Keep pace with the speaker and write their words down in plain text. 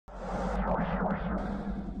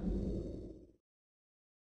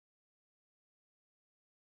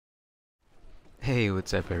Hey,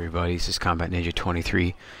 what's up everybody? This is Combat Ninja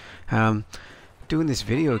 23. Um, Doing this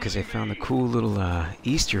video because I found a cool little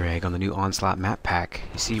Easter egg on the new Onslaught map pack.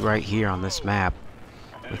 You see right here on this map,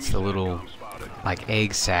 it's the little like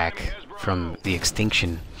egg sack from the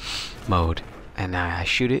Extinction mode. And I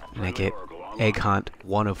shoot it and I get egg hunt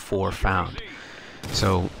 1 of 4 found.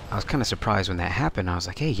 So I was kind of surprised when that happened. I was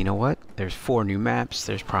like, hey, you know what? There's 4 new maps.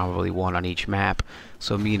 There's probably 1 on each map.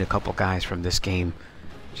 So me and a couple guys from this game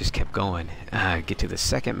just kept going. Get to the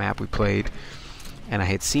second map we played, and I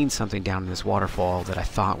had seen something down in this waterfall that I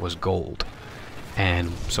thought was gold. And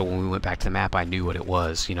so when we went back to the map, I knew what it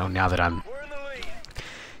was. You know, now that I'm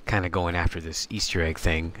kind of going after this Easter egg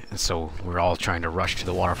thing, and so we're all trying to rush to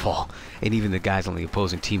the waterfall. And even the guys on the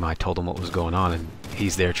opposing team, I told him what was going on, and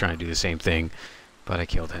he's there trying to do the same thing, but I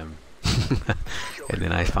killed him. And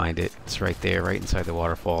then I find it. It's right there, right inside the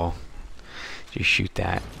waterfall. Just shoot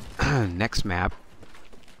that. Next map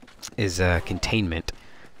is containment,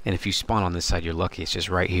 and if you spawn on this side, you're lucky. It's just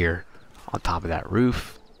right here on top of that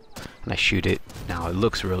roof, and I shoot it. Now it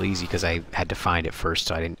looks real easy because I had to find it first,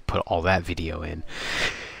 so I didn't put all that video in.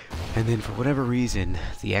 And then for whatever reason,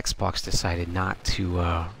 the Xbox decided not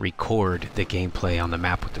to record the gameplay on the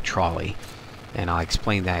map with the trolley, and I'll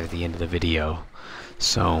explain that at the end of the video.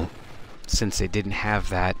 So since it didn't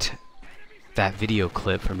have that video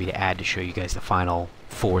clip for me to add to show you guys the final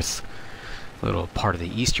 4th little part of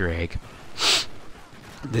the Easter egg,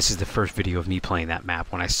 this is the first video of me playing that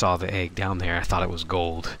map. When I saw the egg down there, I thought it was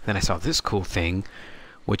gold. Then I saw this cool thing,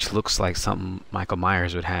 which looks like something Michael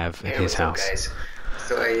Myers would have at his house. Hey, what's up, guys?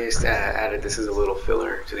 So I just added this as a little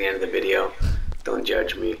filler to the end of the video. Don't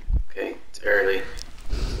judge me, okay? It's early,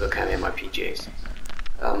 so kind of in my PJs.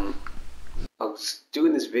 I was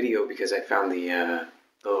doing this video because I found the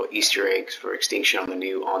little Easter eggs for Extinction on the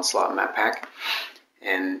new Onslaught map pack,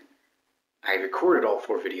 and I recorded all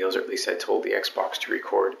 4 videos, or at least I told the Xbox to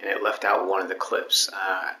record, and it left out one of the clips.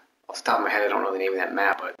 Off the top of my head, I don't know the name of that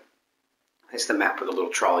map, but it's the map with a little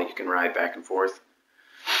trolley you can ride back and forth.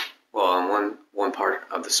 Well, on one part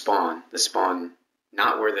of the spawn,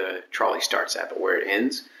 not where the trolley starts at, but where it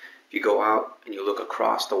ends, if you go out and you look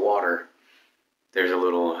across the water, there's a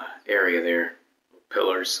little area there,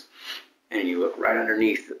 pillars, and you look right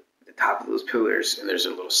underneath the top of those pillars, and there's a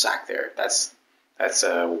little sack there. That's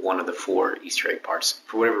one of the 4 Easter egg parts.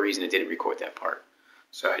 For whatever reason, it didn't record that part,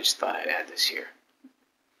 so I just thought I'd add this here.